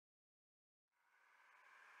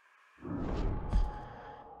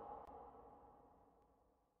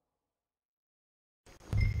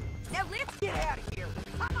let's get out of here.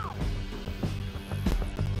 Come on.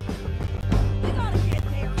 We gotta get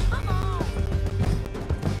there. Come on.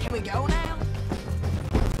 Can we go now?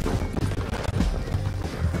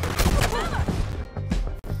 Cover!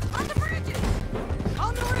 On the bridges!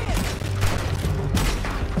 On the ridge!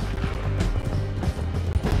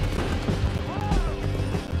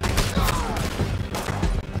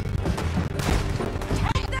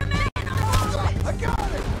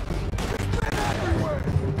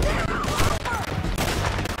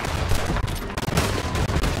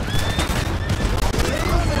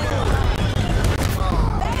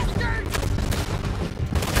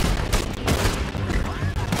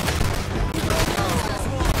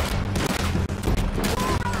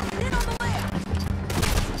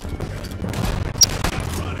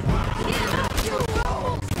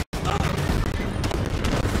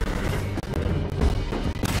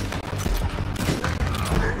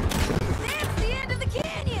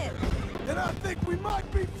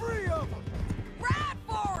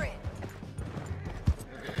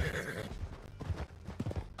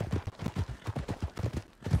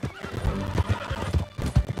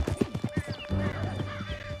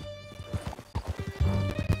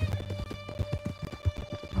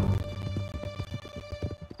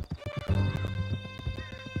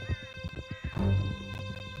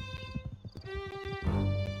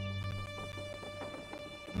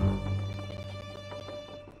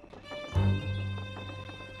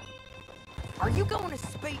 Are you going to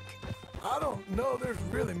speak? I don't know there's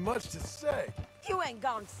really much to say. You ain't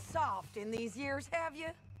gone soft in these years, have you?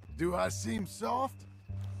 Do I seem soft?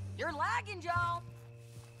 You're lagging, John.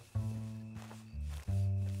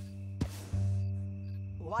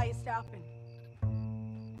 Why you stopping?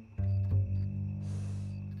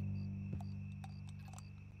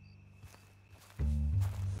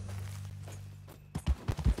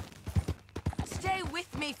 Stay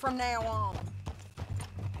with me from now on.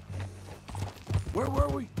 Where were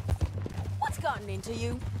we? What's gotten into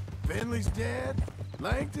you? Finley's dead,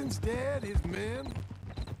 Langton's dead, his men.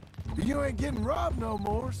 You ain't getting robbed no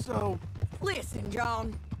more, so... Listen,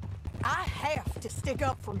 John. I have to stick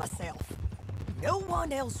up for myself. No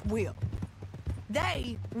one else will.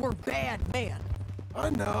 They were bad men. I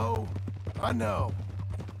know.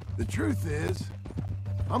 The truth is,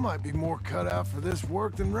 I might be more cut out for this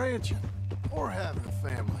work than ranching, or having a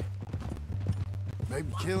family.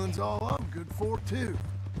 Maybe killing's all I'm good for, too.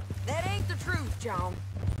 That ain't the truth, John.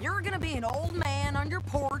 You're gonna be an old man on your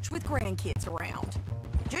porch with grandkids around.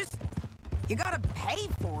 Just, you gotta pay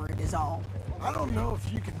for it is all. I don't know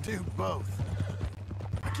if you can do both.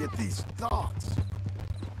 I get these thoughts.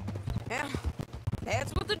 Yeah,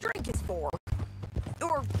 that's what the drink is for.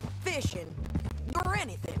 Or fishing. Or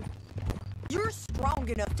anything. You're strong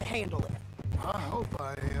enough to handle it. I hope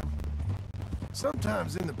I am.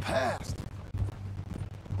 Sometimes in the past,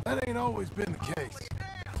 that ain't always been the case.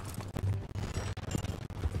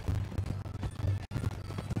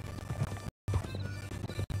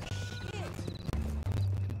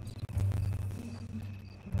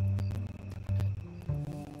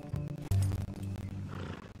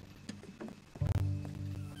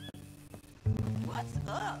 What's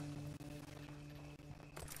up?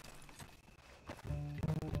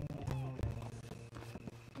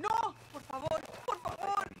 No! Por favor! Por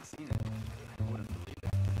favor!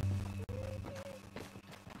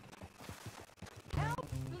 Help,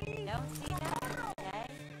 please! Don't see that today.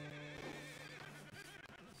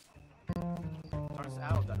 Turns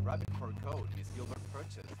out that rabbit fur coat Miss Gilbert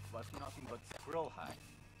purchased was nothing but squirrel hide.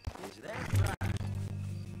 Is that right?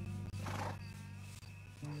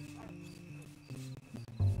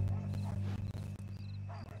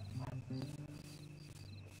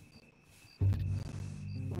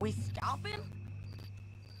 We stopping?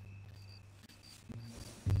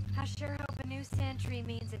 I sure hope a new century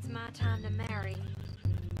means it's my time to marry.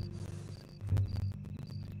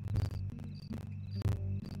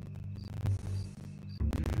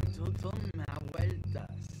 Todo me da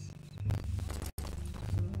vueltas.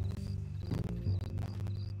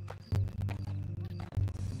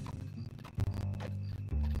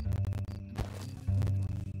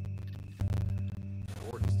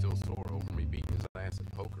 Gordon's still sore over me beating his ass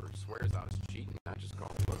at poker. Swears I was cheating. I just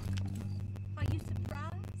called bluff. Are you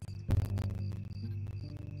surprised?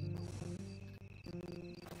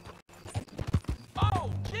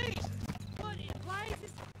 Oh, Jesus! What in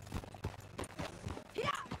blazes? Yeah!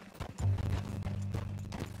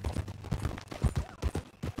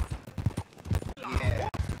 Yeah.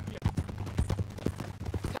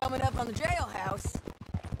 Coming up on the jailhouse.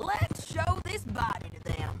 Let's show this body to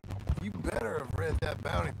them. You better have read that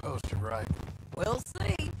bounty poster right. We'll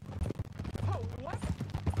see. Oh, what?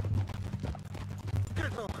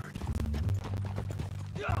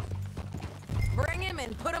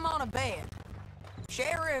 on a bed.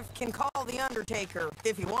 Sheriff can call the Undertaker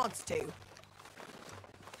if he wants to.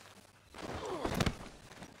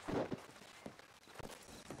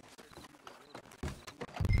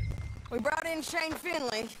 We brought in Shane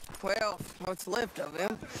Finley. Well, what's left of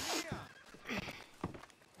him.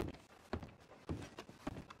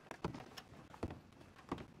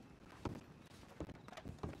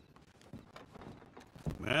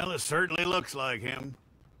 Well, it certainly looks like him.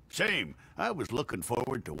 Shame. I was looking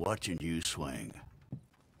forward to watching you swing.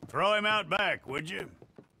 Throw him out back, would you?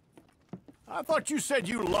 I thought you said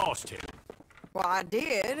you lost him. Well, I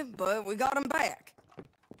did, but we got him back.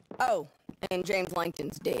 Oh, and James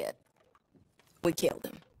Langton's dead. We killed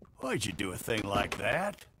him. Why'd you do a thing like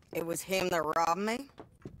that? It was him that robbed me.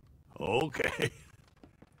 Okay.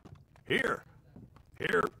 Here.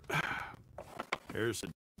 Here's a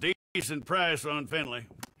decent price on Finley.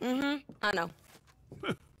 Mm-hmm, I know.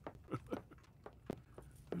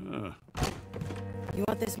 You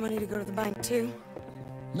want this money to go to the bank, too?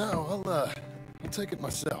 No, I'll take it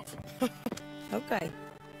myself. Okay,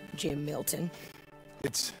 Jim Milton.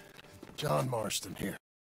 It's John Marston here.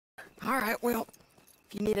 All right, well,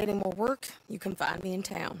 if you need any more work, you can find me in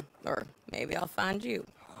town. Or maybe I'll find you.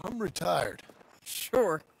 I'm retired.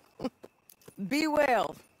 Sure. Be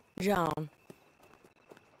well, John.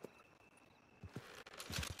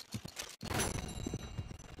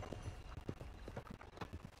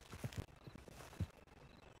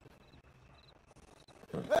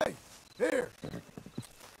 Hey, here.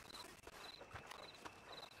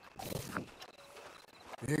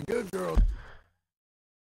 Be a good girl.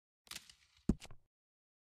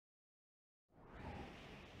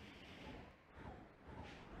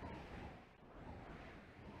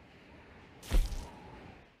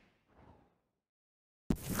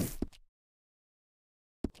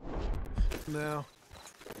 Now.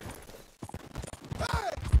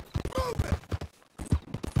 Hey! Move it!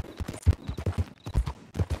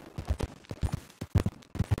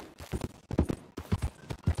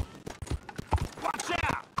 Watch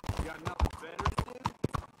out! You got nothing better to do?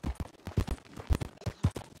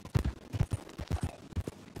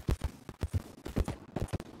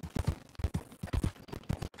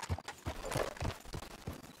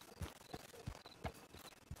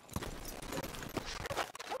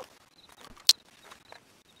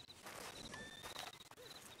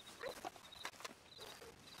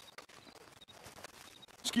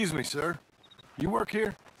 Excuse me, sir. You work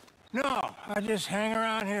here? No, I just hang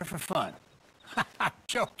around here for fun. I'm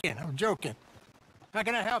joking. How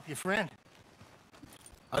can I help you, friend?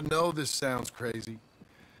 I know this sounds crazy.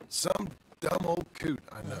 Some dumb old coot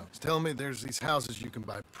I know is telling me there's these houses you can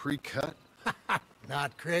buy pre-cut.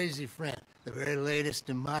 Not crazy, friend. The very latest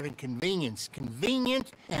in modern convenience.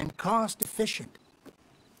 Convenient and cost-efficient.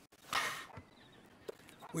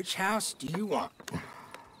 Which house do you want?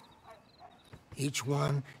 Each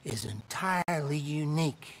one is entirely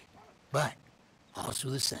unique, but also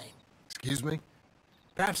the same. Excuse me?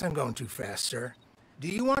 Perhaps I'm going too fast, sir. Do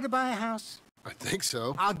you want to buy a house? I think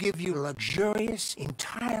so. I'll give you a luxurious,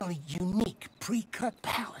 entirely unique pre-cut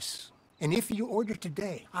palace. And if you order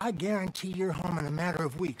today, I guarantee you're home in a matter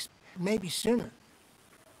of weeks, maybe sooner.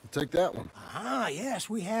 I'll take that one. Ah, yes,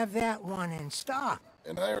 we have that one in stock.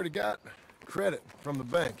 And I already got credit from the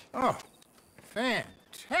bank. Oh,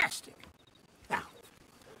 fantastic. Now,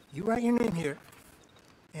 you write your name here,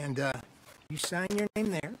 and you sign your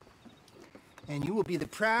name there, and you will be the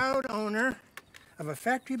proud owner of a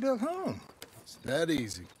factory-built home. It's that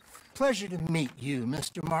easy. Pleasure to meet you,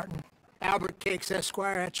 Mr. Martin. Albert Cakes,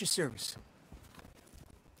 Esquire, at your service.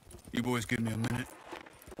 You boys give me a minute.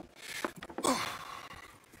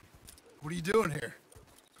 What are you doing here?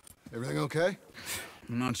 Everything okay?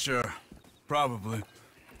 I'm not sure. Probably.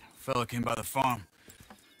 Fella came by the farm.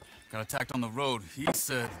 Got attacked on the road. He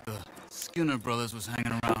said the Skinner brothers was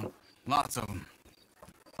hanging around. Lots of them.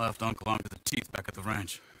 Left Uncle armed to the teeth back at the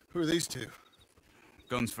ranch. Who are these two?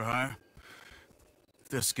 Guns for hire? If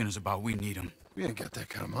they're Skinner's about, we need them. We ain't got that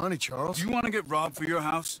kind of money, Charles. Do you want to get robbed for your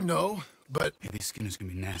house? No, but... Hey, these Skinners can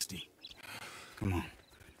be nasty. Come on.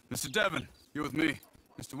 Mr. Devon, you're with me.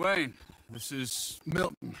 Mr. Wayne, this is...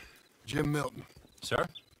 Milton. Jim Milton. Sir,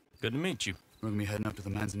 good to meet you. We're gonna be heading up to the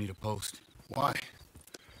Manzanita Post. Why?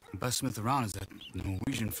 The best smith around is that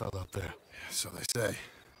Norwegian fella up there. So they say.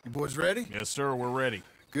 You boys ready? Yes, sir, we're ready.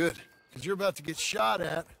 Good. Because you're about to get shot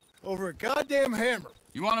at over a goddamn hammer.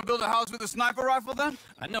 You want to build a house with a sniper rifle, then?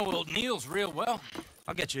 I know old Neil's real well.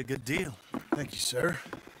 I'll get you a good deal. Thank you, sir.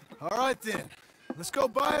 All right, then. Let's go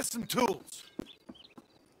buy us some tools.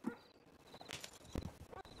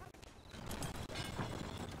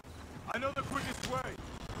 I know the quickest way.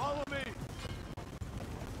 Follow me.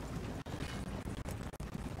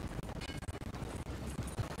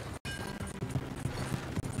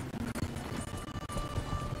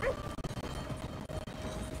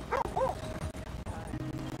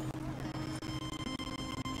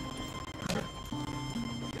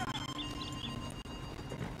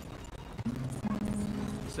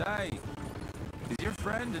 Say, is your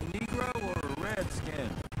friend a Negro or a Redskin?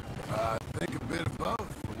 I think a bit of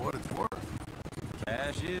both, for what it's worth.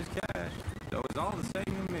 Cash is cash, so it's all the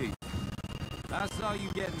same to me. I saw you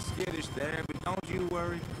getting skittish there, but don't you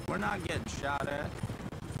worry. We're not getting shot at.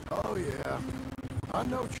 Oh, yeah. I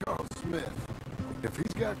know Charles Smith. If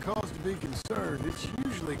he's got cause to be concerned, it's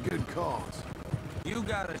usually good cause. You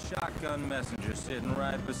got a shotgun messenger sitting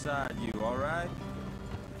right beside you, all right?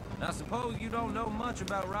 I suppose you don't know much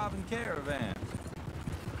about robbing caravans.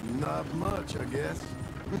 Not much, I guess.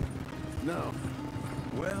 No.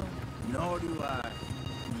 Well, nor do I.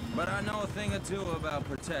 But I know a thing or two about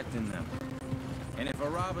protecting them. And if a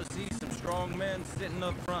robber sees some strong men sitting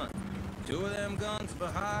up front, 2 of them guns for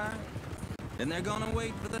hire, then they're gonna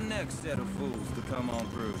wait for the next set of fools to come on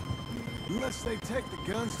through. Unless they take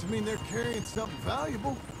the guns to mean they're carrying something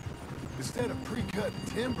valuable. Instead of pre-cut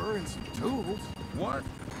timber and some tools. What?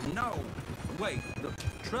 No. Wait, look,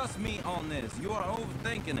 trust me on this. You are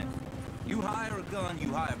overthinking it. You hire a gun,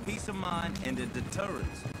 you hire peace of mind and a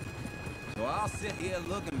deterrence. So I'll sit here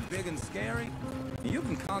looking big and scary, and you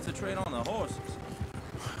can concentrate on the horses.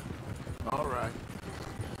 All right.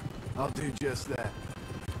 I'll do just that.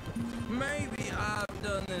 Maybe I've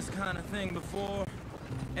done this kind of thing before,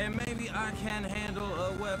 and maybe I can handle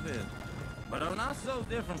a weapon. But I'm not so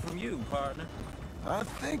different from you, partner. I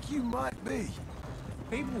think you might be.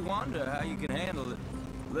 People wonder how you can handle it,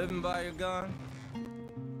 living by your gun.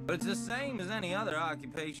 But it's the same as any other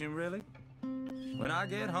occupation, really. When I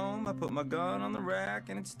get home, I put my gun on the rack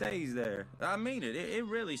and it stays there. I mean it, it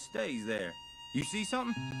really stays there. You see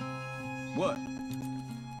something? What?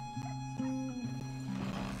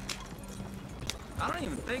 I don't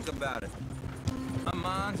even think about it. My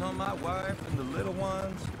mind's on my wife and the little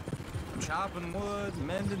ones. Chopping wood,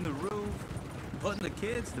 mending the roof, putting the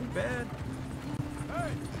kids to bed.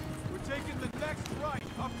 Hey, we're taking the next right,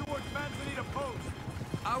 up towards Manzanita Post.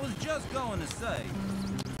 I was just going to say,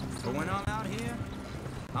 but when I'm out here,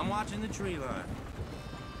 I'm watching the tree line.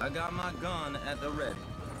 I got my gun at the ready,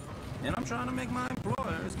 and I'm trying to make my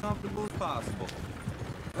employer as comfortable as possible.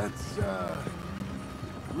 That's,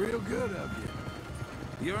 real good of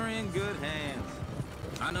you. You're in good hands.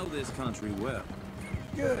 I know this country well.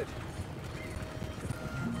 Good.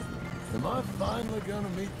 Am I finally gonna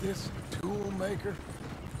meet this tool maker?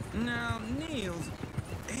 Now, Niels,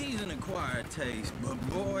 he's an acquired taste, but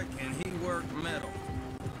boy, can he work metal.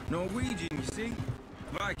 Norwegian, you see?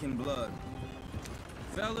 Viking blood.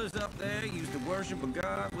 Fellas up there used to worship a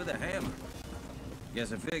god with a hammer.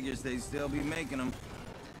 Guess I figures they'd still be making them.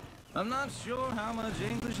 I'm not sure how much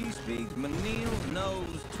English he speaks, but Niels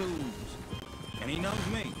knows tools. And he knows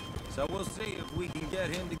me, so we'll see if we can get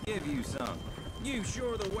him to give you some. You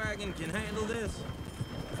sure the wagon can handle this?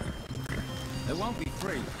 They won't be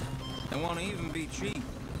free. They won't even be cheap.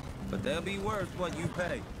 But they'll be worth what you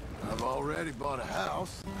pay. I've already bought a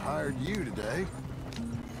house, hired you today.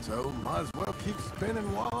 So might as well keep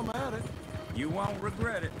spinning while I'm at it. You won't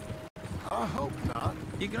regret it. I hope not.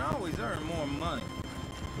 You can always earn more money.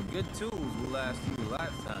 But good tools will last you a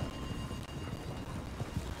lifetime.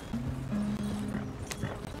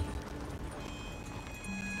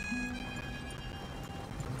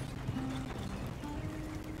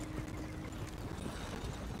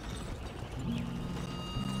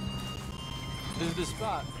 This is the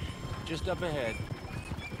spot, just up ahead.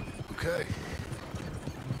 Okay.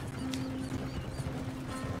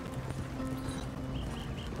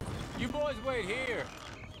 You boys wait here.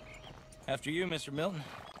 After you, Mr. Milton.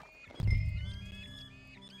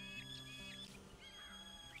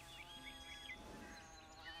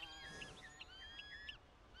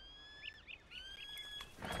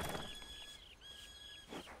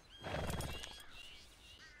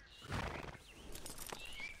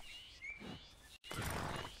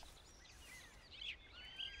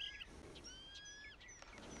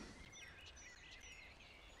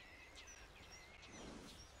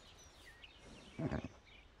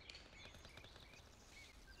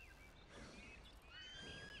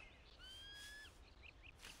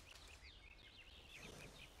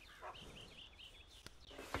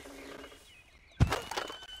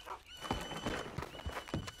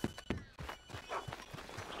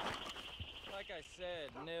 Like I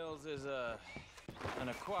said, Nils is an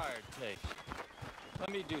acquired taste.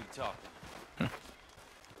 Let me do the talking.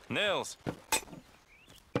 Nils.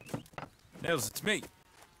 Nils, it's me.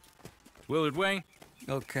 Willard Wayne.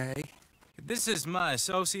 Okay. This is my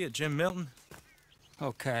associate, Jim Milton.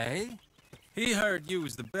 Okay. He heard you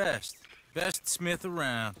was the best smith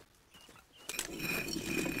around.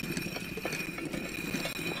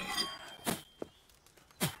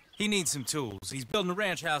 He needs some tools. He's building a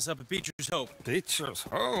ranch house up at Beecher's Hope. Beecher's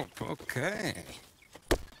Hope, okay.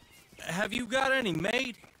 Have you got any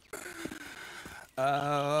made?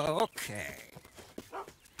 Okay.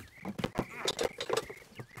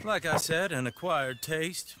 Like I said, an acquired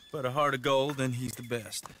taste, but a heart of gold, and he's the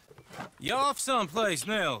best. You off someplace,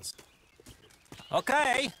 Nils?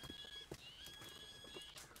 Okay.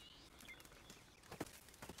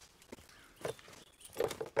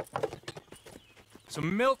 So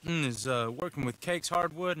Milton is working with Cake's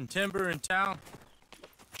Hardwood and Timber in town.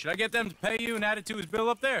 Should I get them to pay you and add it to his bill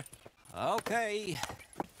up there? Okay.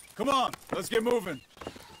 Come on, let's get moving.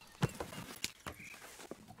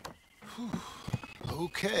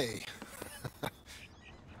 Okay.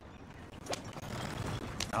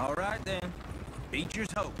 All right, then.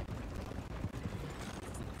 Beecher's Hope.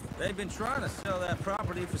 They've been trying to sell that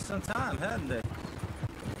property for some time, haven't they?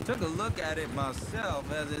 Took a look at it myself,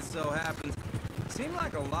 as it so happens. Seemed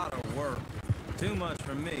like a lot of work. Too much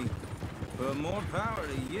for me. But more power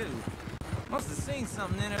to you. Must have seen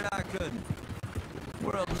something in it I couldn't.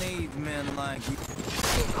 World needs men like you.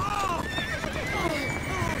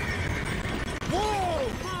 Whoa!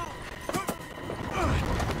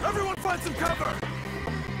 Everyone find some cover!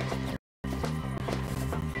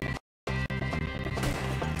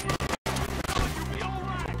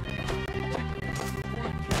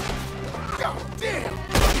 God damn!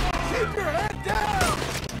 Keep your head down!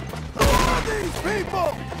 Who are these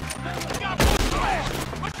people?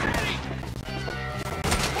 Machete!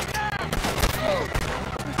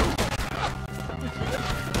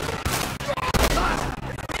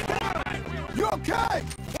 You okay?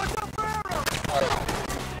 What's up for arrows?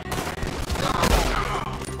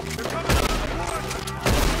 They're coming out of the woods!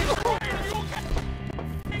 Are you okay?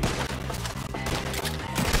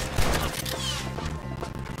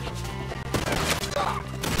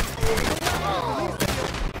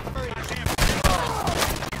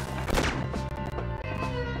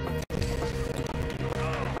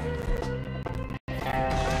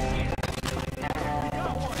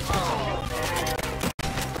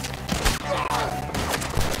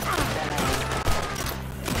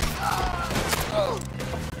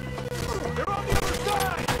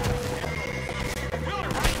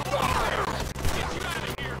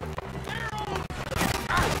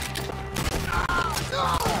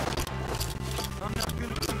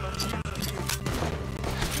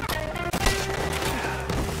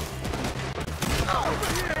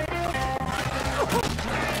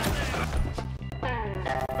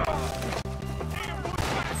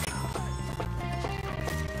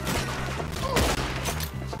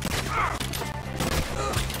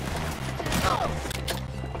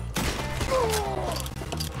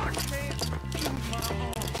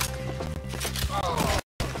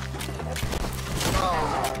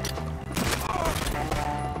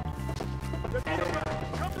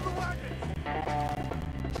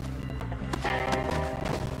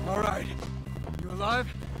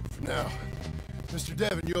 Mr.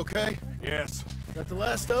 Devon, you okay? Yes. Got the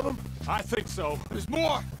last of them? I think so. There's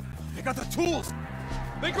more! They got the tools!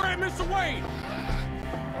 They grabbed Mr. Wayne!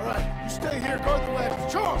 All right, you stay here, guard the ladder.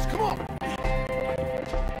 Charles, come on!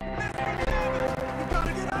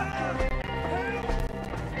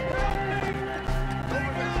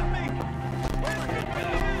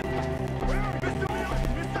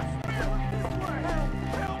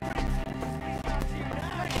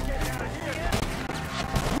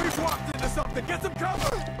 Get some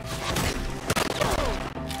cover!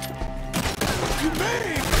 You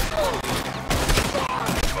mean?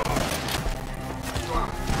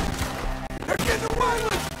 They're getting away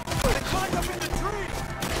with it! They climbed up in the trees!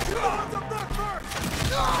 You know what's up there first!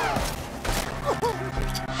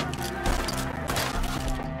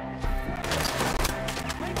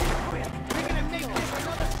 Make it quick! We're gonna make this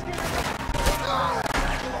another scary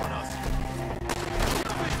on us!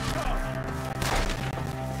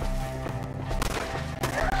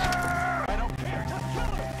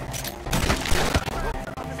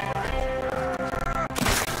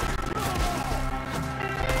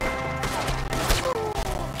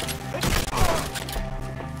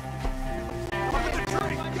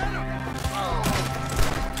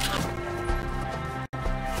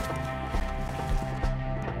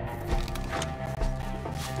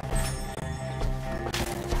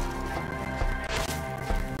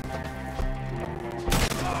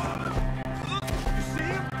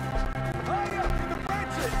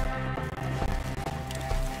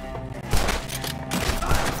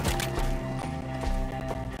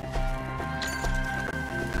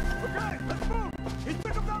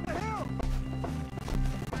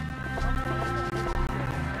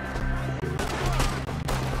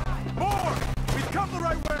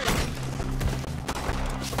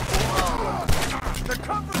 To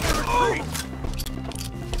cover the retreat!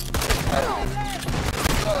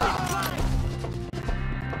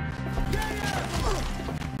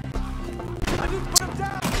 I need to put him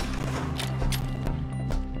down!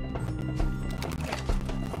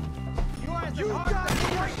 You guys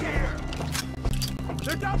are right here!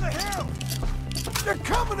 They're down the hill! They're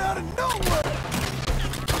coming out of nowhere!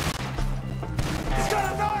 He's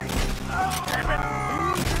got a knife! Oh, damn it!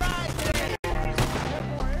 He's right there!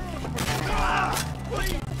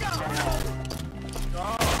 Please, God!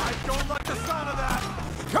 Oh, I don't like the sound of that!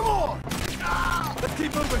 Come on! Let's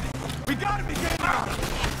keep moving! We gotta be getting out!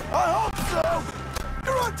 I hope so!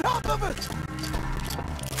 You're on top of it!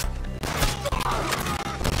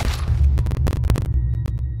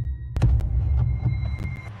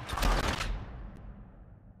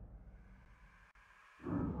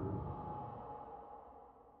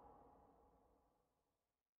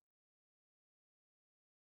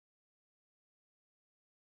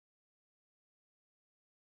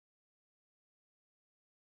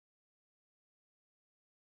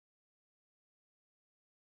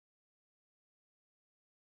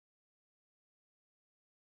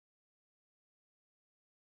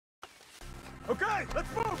 Okay,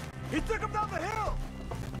 let's move! He took him down the hill!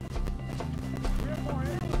 We have more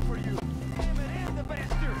ammo for you! Damn it, and the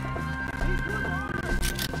bastard! He's good arms!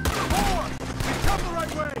 More! He's come the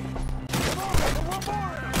right way! Come on, one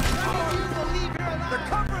more! None of you will leave here alive! They're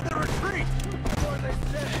covering the retreat! That's what they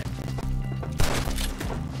said!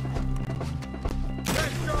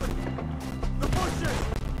 Thanks, Charlie! The bushes!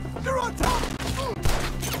 They're on top!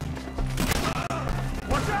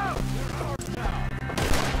 Watch out!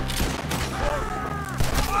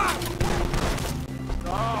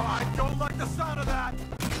 Oh, I don't like the sound of that!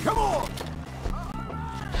 Come on!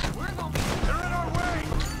 We're gonna be... They're in our way!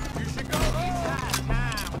 You should go! It's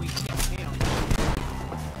time we kick him.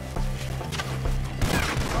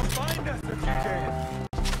 Come find us if you can.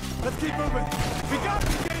 Let's keep moving. We gotta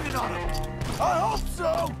be gaining on them. I hope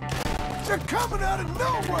so! They're coming out of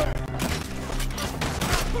nowhere!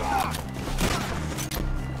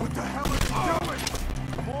 What the hell is he doing?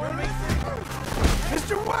 Where is he?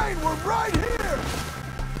 Mr. Wayne, we're right here!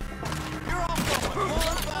 You're all going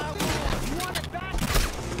one by one. You want it back?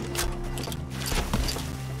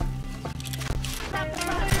 Stop the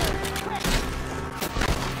fire! Quick!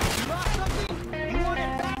 You lost something? You want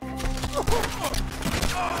it back?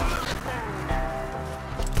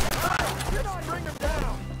 Get on, bring him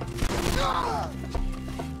down!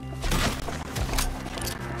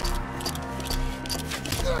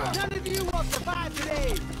 None of you will survive today!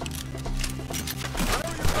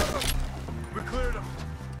 We cleared him.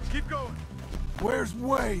 Keep going. Where's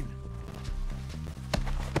Wayne?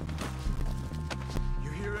 You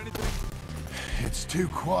hear anything? It's too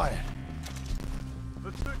quiet.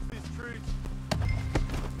 Let's fix these trees.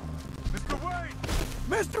 Mr. Wayne!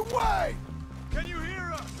 Mr. Wayne! Can you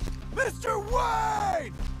hear us? Mr.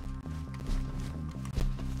 Wayne!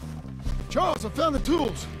 Charles, I found the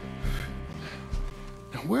tools.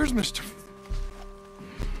 Now where's Mr.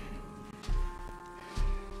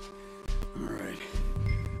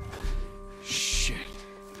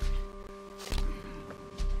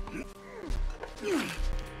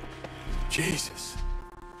 Jesus.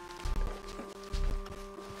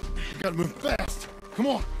 We gotta move fast. Come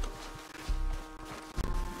on.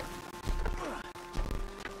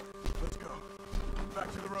 Let's go. Back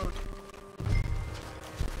to the road.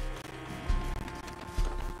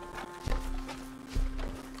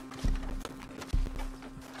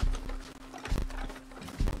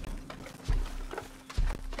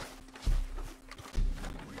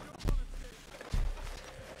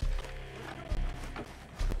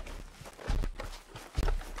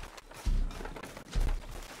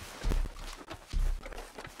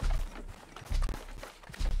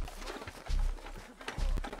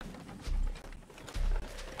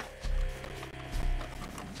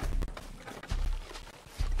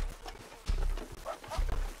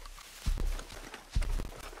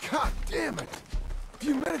 God damn it! A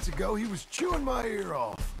few minutes ago, he was chewing my ear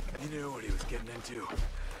off. He knew what he was getting into.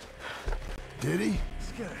 Did he?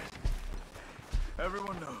 Scared.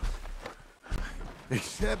 Everyone knows.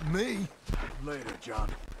 Except me. Later, John.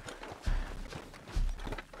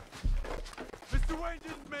 Mr. Wayne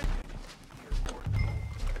didn't make it.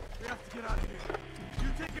 We have to get out of here. You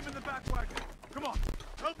take him in the back wagon. Come on,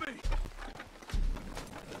 help me.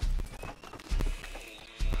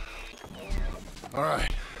 All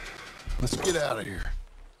right. Let's get out of here.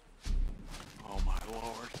 Oh, my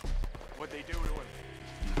Lord. What'd they do to him?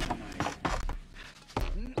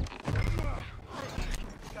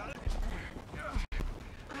 Got it?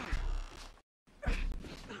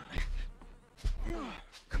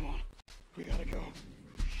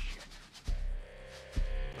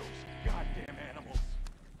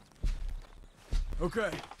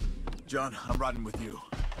 Okay. John, I'm riding with you.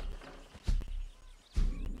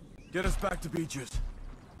 Get us back to Beaches.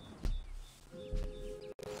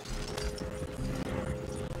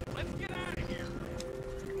 Let's get out of here.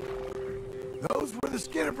 Those were the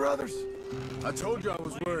Skinner brothers? I told you I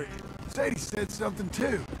was worried. Sadie said something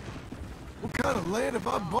too. What kind of land have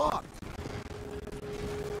I bought?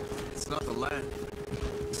 It's not the land.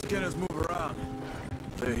 The Skinners move around.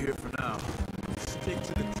 They're here for now. Stick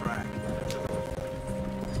to the track.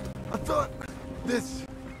 I thought this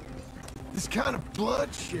kind of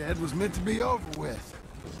bloodshed was meant to be over with.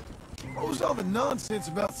 What was all the nonsense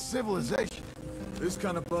about civilization? This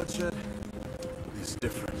kind of bloodshed is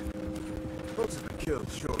different. Folks have been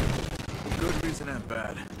killed, sure. For good reason and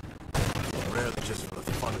bad. Rarely just for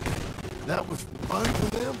the fun of it. That was fun for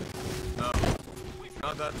them? No,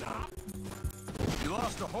 not that time. You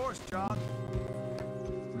lost a horse, John.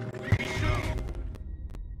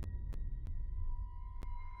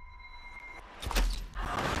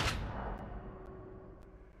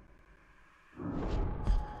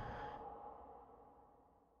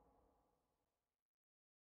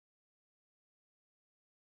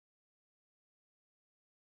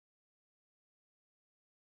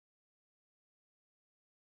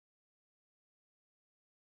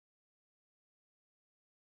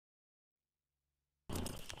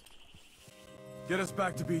 Get us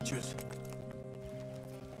back to Beaches.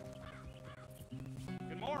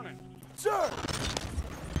 Good morning. Sir!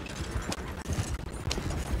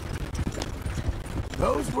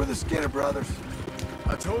 Those were the Skinner brothers?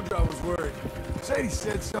 I told you I was worried. Sadie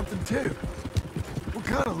said something too. What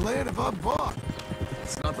kind of land have I bought?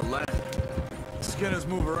 It's not the land. The Skinners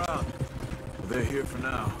move around. They're here for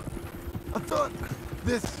now. I thought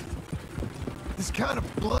this kind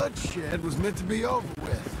of bloodshed was meant to be over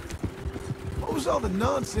with. What was all the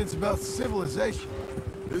nonsense about civilization?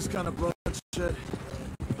 This kind of bloodshed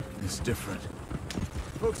is different.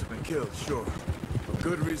 Folks have been killed, sure. For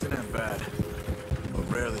good reason and bad. But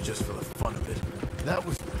rarely just for the fun of it. That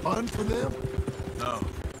was fun for them? No,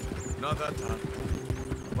 not that time.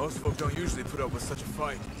 Most folk don't usually put up with such a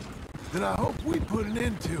fight. Then I hope we put an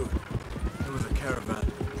end to it. There was a caravan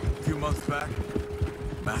a few months back.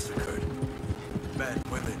 Massacred. Men,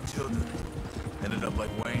 women, children. Ended up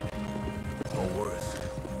like Wayne. Or worse.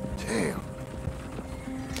 Damn.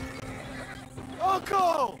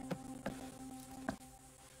 Uncle!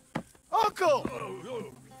 Uncle!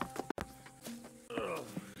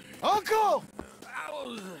 Uncle!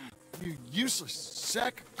 You useless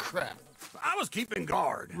sack of crap. I was keeping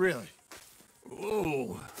guard. Really?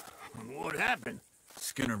 Whoa. What happened?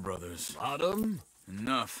 Skinner brothers. Lot of them?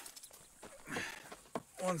 Enough.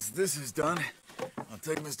 Once this is done, I'll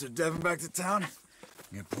take Mr. Devon back to town and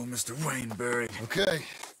get poor Mr. Wayne buried. Okay.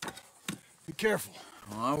 Be careful.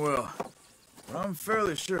 Oh, I will. But I'm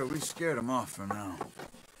fairly sure we scared him off for now.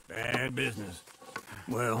 Bad business.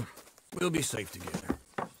 Well, we'll be safe together.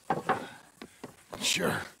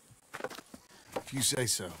 Sure. If you say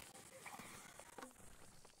so.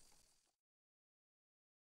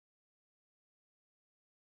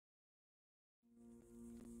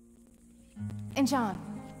 And John,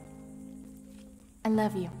 I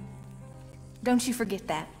love you. Don't you forget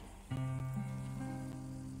that.